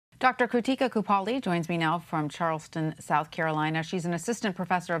Dr. Krutika Kuppalli joins me now from Charleston, South Carolina. She's an assistant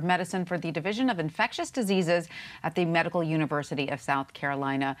professor of medicine for the Division of Infectious Diseases at the Medical University of South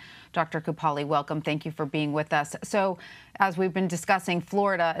Carolina. Dr. Kuppalli, welcome. Thank you for being with us. So, as we've been discussing,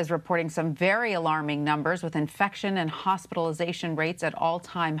 Florida is reporting some very alarming numbers with infection and hospitalization rates at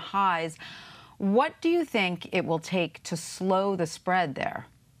all-time highs. What do you think it will take to slow the spread there?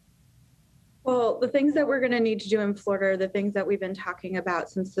 Well, the things that we're going to need to do in Florida are the things that we've been talking about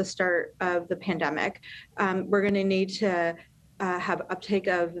since the start of the pandemic. We're going to need to have uptake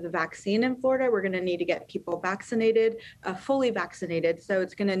of the vaccine in Florida. We're going to need to get people vaccinated, fully vaccinated. So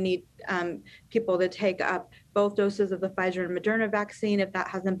it's going to need people to take up both doses of the Pfizer and Moderna vaccine if that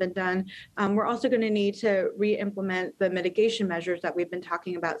hasn't been done. We're also going to need to re-implement the mitigation measures that we've been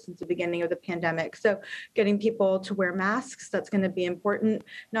talking about since the beginning of the pandemic. So getting people to wear masks, that's going to be important,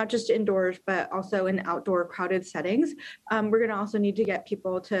 not just indoors, but also in outdoor crowded settings. We're going to also need to get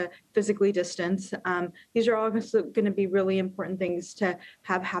people to physically distance. These are all going to be really important things to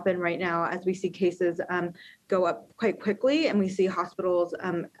have happen right now as we see cases go up quite quickly and we see hospitals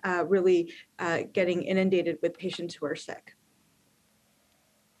really getting inundated with patients who are sick.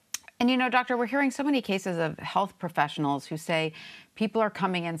 And you know, doctor, we're hearing so many cases of health professionals who say people are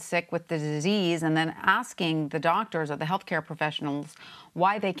coming in sick with the disease and then asking the doctors or the healthcare professionals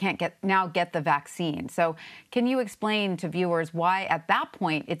why they can't get the vaccine. So can you explain to viewers why at that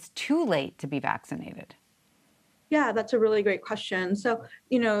point it's too late to be vaccinated? Yeah, that's a really great question. So,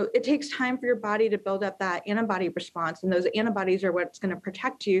 it takes time for your body to build up that antibody response, and those antibodies are what's going to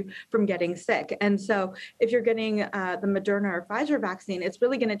protect you from getting sick. And so if you're getting the Moderna or Pfizer vaccine, it's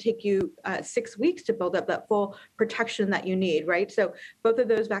really going to take you 6 weeks to build up that full protection that you need, right? So both of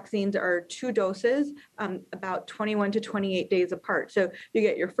those vaccines are 2 doses, about 21 to 28 days apart. So you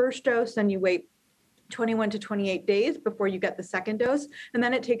get your first dose, then you wait 21 to 28 days before you get the second dose. And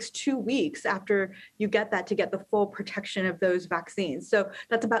then it takes 2 weeks after you get that to get the full protection of those vaccines. So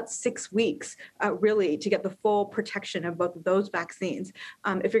that's about 6 weeks, really, to get the full protection of both of those vaccines.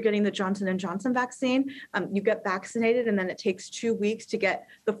 If you're getting the Johnson & Johnson vaccine, you get vaccinated, and then it takes 2 weeks to get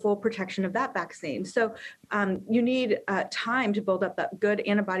the full protection of that vaccine. So you need time to build up that good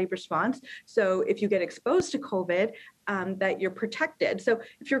antibody response. So if you get exposed to COVID, that you're protected. So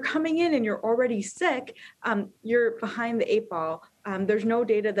if you're coming in and you're already sick, you're behind the 8 ball. There's no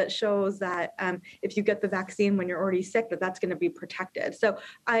data that shows that if you get the vaccine when you're already sick, that's going to be protected. So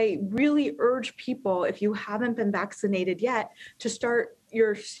I really urge people, if you haven't been vaccinated yet, to start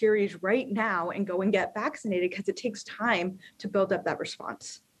your series right now and go and get vaccinated, because it takes time to build up that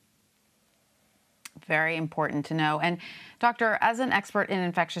response. Very important to know. And doctor, as an expert in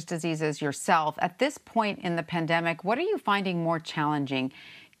infectious diseases yourself, at this point in the pandemic, what are you finding more challenging?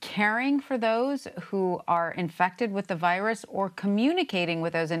 Caring for those who are infected with the virus or communicating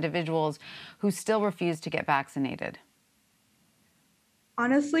with those individuals who still refuse to get vaccinated?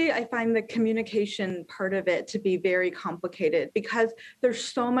 Honestly, I find the communication part of it to be very complicated because there's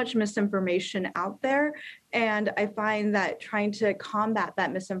so much misinformation out there. And I find that trying to combat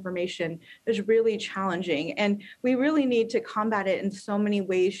that misinformation is really challenging. And we really need to combat it in so many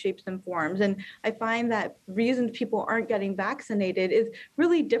ways, shapes, and forms. And I find that reasons people aren't getting vaccinated is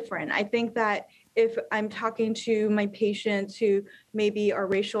really different. I think that if I'm talking to my patients who maybe are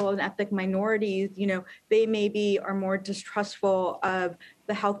racial and ethnic minorities, they maybe are more distrustful of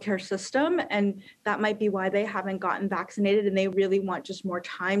the healthcare system, and that might be why they haven't gotten vaccinated, and they really want just more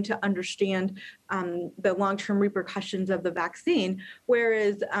time to understand the long-term repercussions of the vaccine.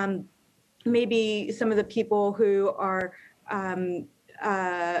 Whereas maybe some of the people who are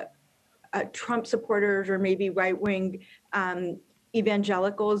Trump supporters or maybe right-wing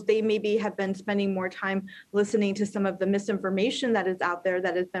evangelicals, they maybe have been spending more time listening to some of the misinformation that is out there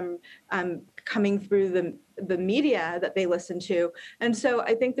that has been coming through the media that they listen to. And so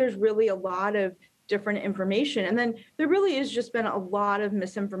I think there's really a lot of different information. And then there really has just been a lot of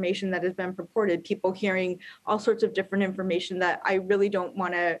misinformation that has been purported, people hearing all sorts of different information that I really don't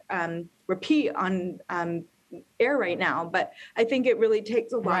want to repeat on air right now, but I think it really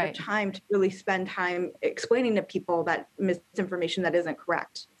takes a lot of time to really spend time explaining to people that misinformation that isn't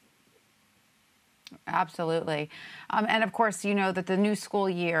correct. Absolutely. And of course, you know that the new school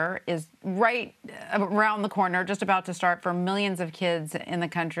year is right around the corner, just about to start for millions of kids in the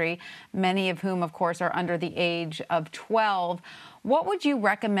country, many of whom, of course, are under the age of 12. What would you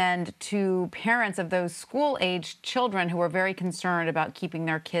recommend to parents of those school-aged children who are very concerned about keeping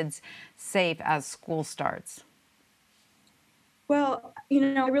their kids safe as school starts? Well,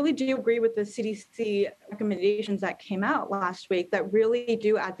 I really do agree with the CDC recommendations that came out last week that really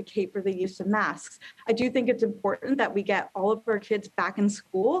do advocate for the use of masks. I do think it's important that we get all of our kids back in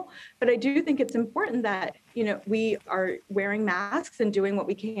school, but I do think it's important that, we are wearing masks and doing what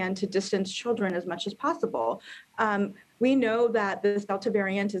we can to distance children as much as possible. We know that this Delta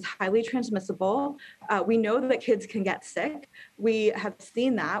variant is highly transmissible. We know that kids can get sick. We have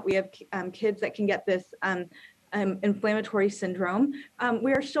seen that. We have kids that can get this inflammatory syndrome.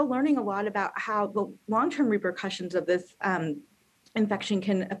 We are still learning a lot about how the long-term repercussions of this infection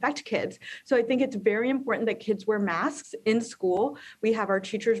can affect kids. So I think it's very important that kids wear masks in school. We have our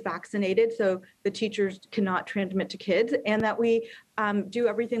teachers vaccinated so the teachers cannot transmit to kids, and that we do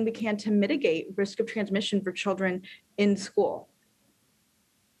everything we can to mitigate risk of transmission for children in school.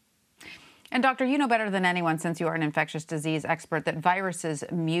 And doctor, you know better than anyone, since you are an infectious disease expert, that viruses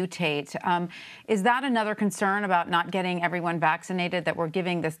mutate. Is that another concern about not getting everyone vaccinated, that we're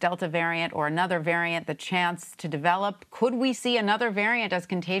giving this Delta variant or another variant the chance to develop? Could we see another variant as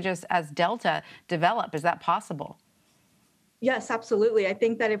contagious as Delta develop? Is that possible? Yes, absolutely. I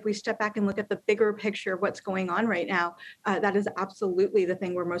think that if we step back and look at the bigger picture of what's going on right now, that is absolutely the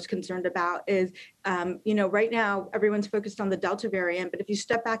thing we're most concerned about is, right now, everyone's focused on the Delta variant, but if you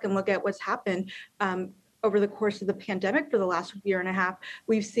step back and look at what's happened over the course of the pandemic for the last year and a half,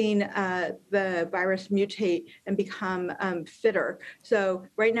 we've seen the virus mutate and become fitter. So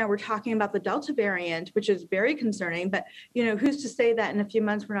right now we're talking about the Delta variant, which is very concerning, but who's to say that in a few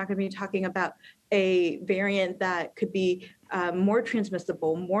months we're not going to be talking about a variant that could be more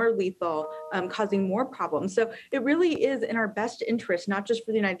transmissible, more lethal, causing more problems. So it really is in our best interest, not just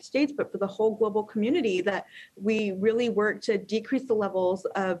for the United States, but for the whole global community, that we really work to decrease the levels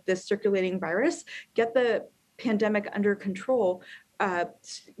of this circulating virus, get the pandemic under control,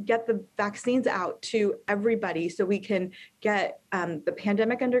 get the vaccines out to everybody so we can get the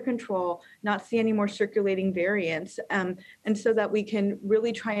pandemic under control, not see any more circulating variants, and so that we can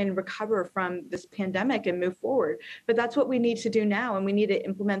really try and recover from this pandemic and move forward. But that's what we need to do now, and we need to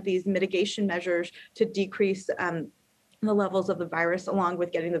implement these mitigation measures to decrease the levels of the virus, along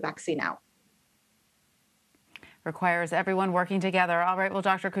with getting the vaccine out. Requires everyone working together. All right, well,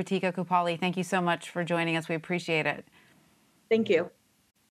 Dr. Krutika Kuppalli, thank you so much for joining us. We appreciate it. Thank you.